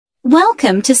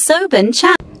Welcome to Soban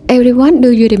Chat. Everyone,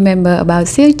 do you remember about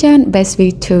Siochan best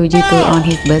wish to Yibo on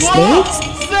his birthday?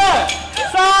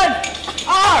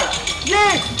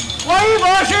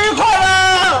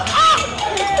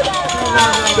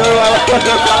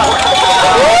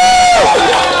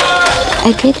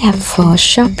 I get up for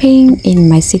shopping in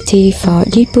my city for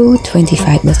Yibo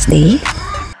 25 birthday.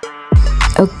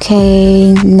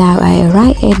 Okay, now I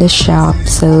arrive at the shop,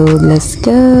 so let's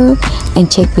go and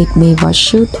check with me what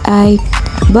should I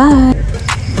buy.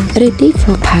 Ready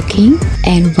for parking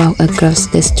and walk across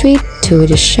the street to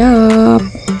the shop.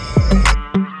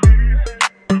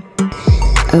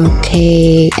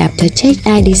 Okay, after check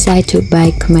I decide to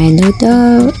buy Khmer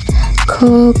noodle,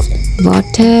 Coke,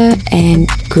 water and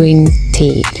green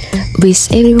tea.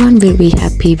 Wish everyone will be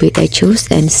happy with I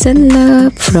choose and send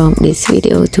love from this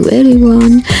video to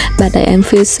everyone. But I am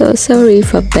feel so sorry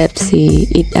for Pepsi.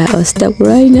 It are stuck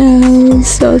right now.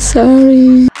 So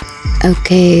sorry.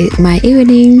 Okay, my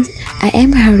evening. I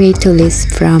am hurry to list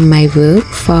from my work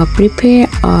for prepare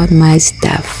all my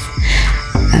stuff.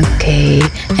 Okay,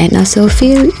 and also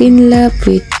feel in love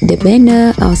with the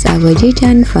banner of our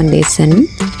Yijan foundation.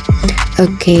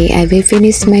 Okay, I will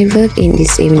finish my work in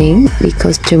this evening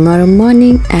because tomorrow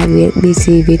morning I will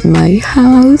busy with my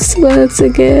houseworks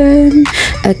again.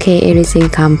 Okay, everything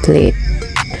complete.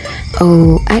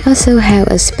 Oh, I also have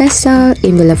a special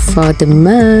envelope for the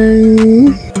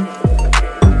month.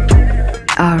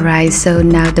 Alright, so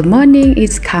now the morning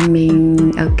is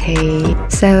coming. Okay,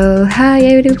 so hi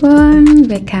everyone,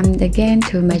 welcome again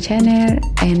to my channel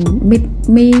and meet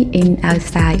me in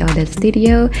outside of the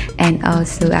studio and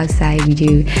also outside with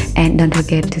you. And don't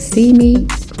forget to see me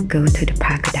go to the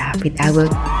pagoda with our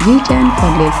Yijan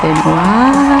foundation.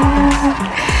 Wow,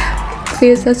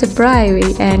 feel so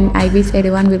surprised, and I wish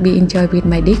everyone will be enjoy with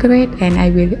my decorate, and I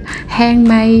will hang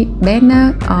my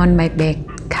banner on my back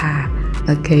car.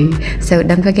 Okay, so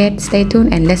don't forget, stay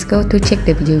tuned and let's go to check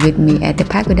the view with me at the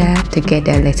pagoda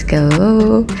together. Let's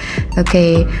go.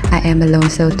 Okay, I am alone,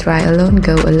 so try alone,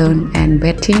 go alone and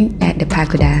waiting at the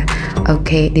pagoda.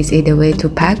 Okay, this is the way to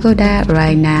pagoda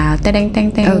right now.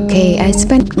 Okay, I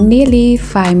spent nearly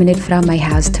 5 minutes from my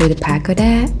house to the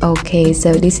pagoda. Okay,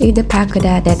 so this is the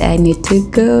pagoda that I need to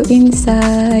go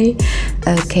inside.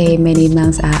 Okay, many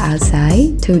monks are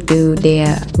outside to do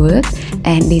their work,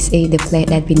 and this is the place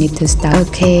that we need to stop.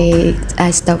 Okay,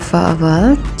 I stopped for a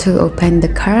while to open the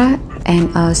car and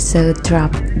also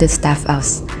drop the stuff out.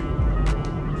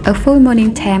 A full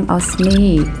morning time of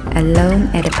me alone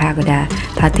at the pagoda,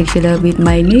 particularly with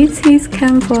my niece. He's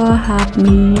come for help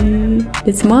me.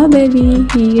 The small baby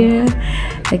here.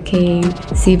 Okay,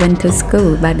 she went to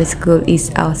school, but the school is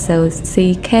also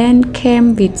she can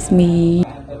come with me.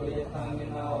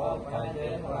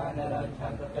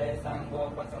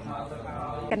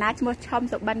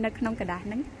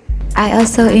 I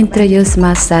also introduce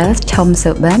myself, Chom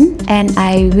Soban, and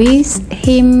I wish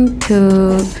him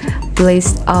to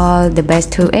bless all the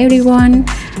best to everyone.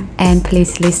 And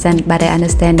please listen, but I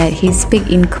understand that he speak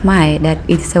in Khmer, that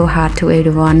it's so hard to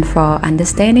everyone for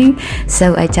understanding.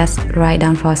 So I just write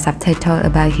down for subtitle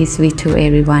about his wish to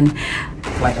everyone.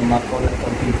 Like a motto that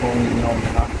some people know,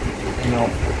 and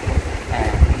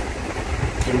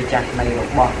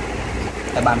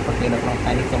តែបានប្រកបនៅក្នុងថ្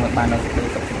ងៃនេះសូមឲ្យបាននៅសេចក្តី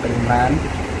សុខសេចក្តីចម្រើន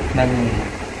និង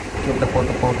ជួបតពល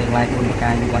ទាំងឡាយ4ប្រកា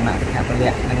រយូរវណ្ណៈសុខៈព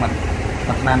លៈនិងមក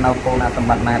ស្នានៅគោលសម្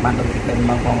បត្តិណែបានដូចសេចក្តី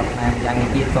មកបងស្នាយ៉ាងនេះ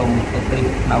ទៀតសូមឧទ្ទិស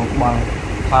នៅបង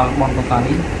ផលបងកុសល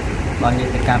នេះដល់ញា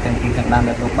តិការទាំងពីរទាំងដើម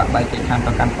ដែលលោកបាក់បែកចេញខាង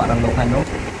ទៅកាន់បរិលោកហើយនោះ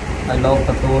ហើយលោក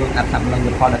ទទួលអត្ថប្រយោជ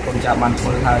ន៍ផលដែលគុណចាស់បានធ្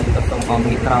វើហើយទៅសូមអរ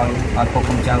គុណក្រោយឲ្យពុក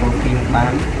គុំចាស់លោកពីបា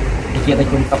នជាតែ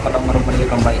គុំតបដល់រំលាយ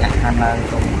កំបីអខានឡើង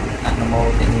សូមអនុមោ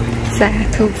ទនា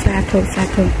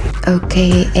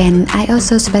Okay, and I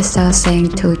also special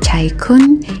thank to Chai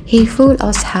Kun. He full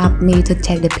of help me to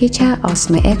take the picture of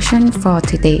my action for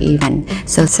today event.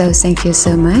 So thank you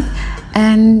so much.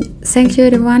 And thank you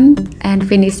everyone, and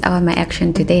finish all my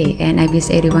action today, and I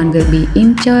wish everyone will be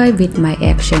enjoy with my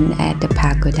action at the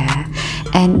pagoda.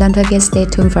 And don't forget, stay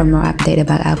tuned for more update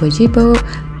about our Yibo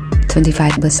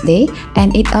 25th birthday,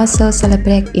 and it also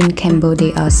celebrate in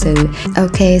Cambodia also.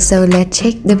 Okay, so let's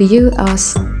check the view of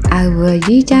our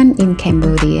Yijan in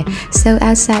Cambodia. So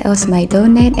outside of my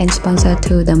donate and sponsor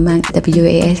to the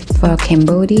WAS for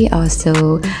Cambodia,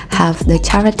 also have the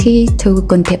charity to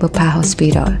Kuntepopa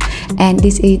Hospital, and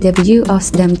this is the view of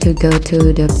them to go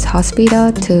to the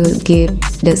hospital to give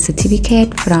the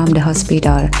certificate from the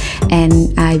hospital.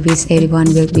 And I wish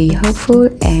everyone will be hopeful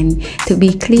and to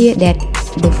be clear that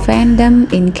the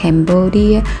fandom in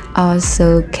Cambodia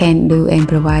also can do and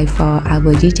provide for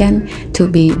our Yi-chan to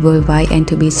be worldwide and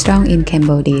to be strong in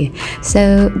Cambodia.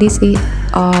 So this is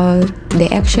all the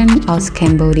action of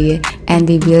Cambodia, and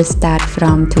we will start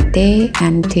from today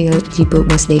until Yibo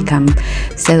birthday come.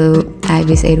 So I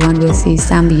wish everyone will see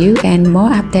some view and more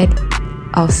update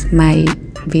of my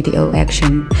video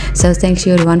action. So thank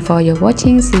you everyone for your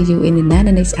watching. See you in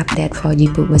another next update for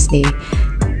Yibo birthday.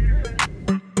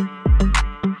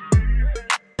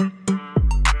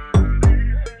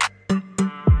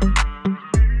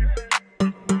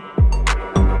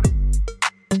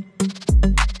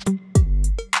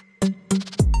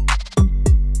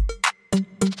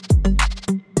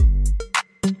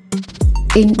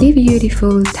 In this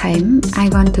beautiful time, I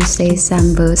want to say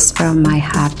some words from my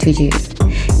heart to you.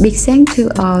 Big thanks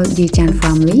to all Yi-chan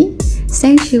family.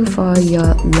 Thank you for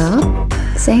your love.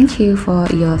 Thank you for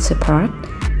your support.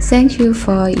 Thank you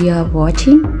for your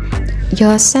watching.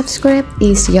 Your subscribe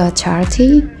is your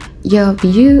charity. Your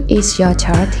view is your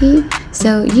charity.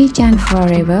 So Yi-chan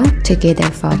forever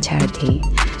together for charity.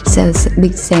 So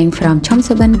big thanks from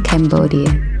Chomsoban,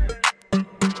 Cambodia.